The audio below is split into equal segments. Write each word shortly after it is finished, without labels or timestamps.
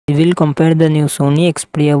will compare the new Sony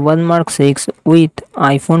Xperia 1 Mark 6 with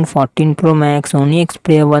iPhone 14 Pro Max. Sony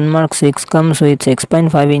Xperia 1 Mark 6 comes with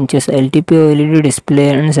 6.5 inches LTPO LED display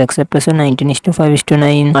and success ratio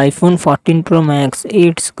 19:5:9. iPhone 14 Pro Max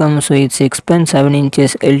it comes with 6.7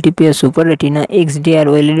 inches LTPO Super Retina XDR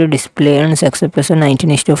OLED display and success ratio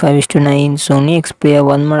 19:5:9. Sony Xperia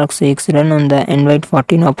 1 Mark 6 run on the Android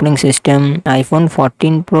 14 operating system. iPhone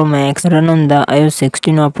 14 Pro Max run on the iOS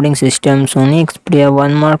 16 operating system. Sony Xperia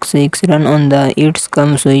 1 Mark 6 run on the it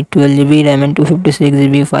comes with 12GB RAM and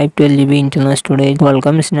 256GB 512GB internal storage.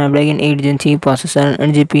 Qualcomm Snapdragon 8 Gen 3 processor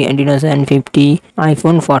and GP Adreno 750.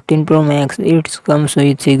 iPhone 14 Pro Max it comes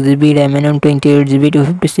with 6GB RAM and 28GB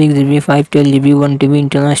 256GB 512GB 1TB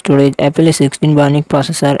internal storage. Apple A16 Bionic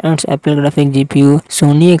processor and Apple graphic GPU.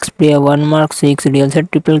 Sony Xperia 1 Mark 6 real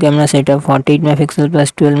set triple camera setup 48 MP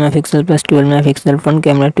plus 12 MP plus 12 MP front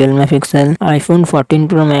camera 12 MP. iPhone 14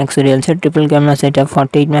 Pro Max real set triple camera setup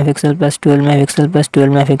 48 MP plus 12 MP plus 12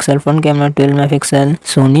 MP front camera 12 MP.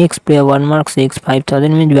 Sony Xperia 1 Mark 6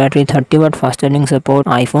 5000 mAh battery 30W fast charging support.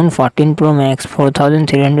 iPhone 14 Pro Max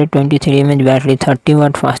 4323 mAh battery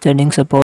 30W fast charging support.